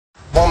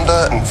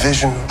Wanda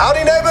Vision.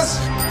 Howdy, neighbors!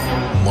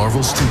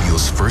 Marvel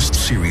Studios' first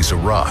series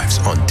arrives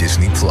on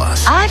Disney+.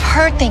 I've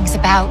heard things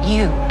about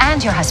you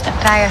and your husband,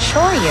 but I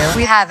assure you,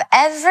 we have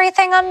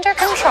everything under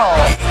control.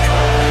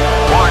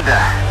 Wanda,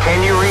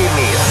 can you read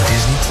me?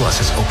 Disney+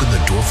 has opened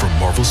the door for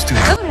Marvel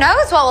Studios. Who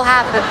knows what will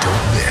happen?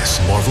 Don't miss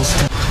Marvel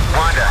Studios.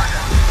 Wanda,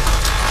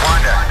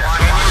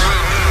 can you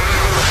read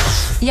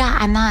me? Yeah,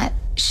 I'm not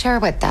sure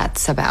what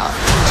that's about.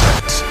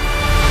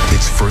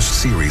 Its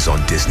first series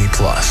on Disney+.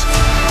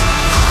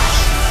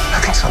 I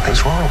think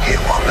something's wrong here,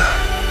 Wanda.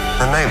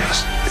 The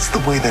neighbors, it's the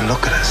way they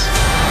look at us.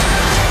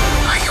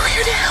 Are you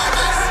here to help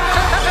us?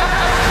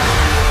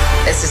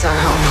 This is our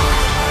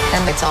home,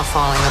 and it's all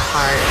falling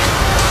apart.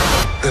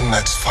 Then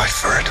let's fight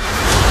for it.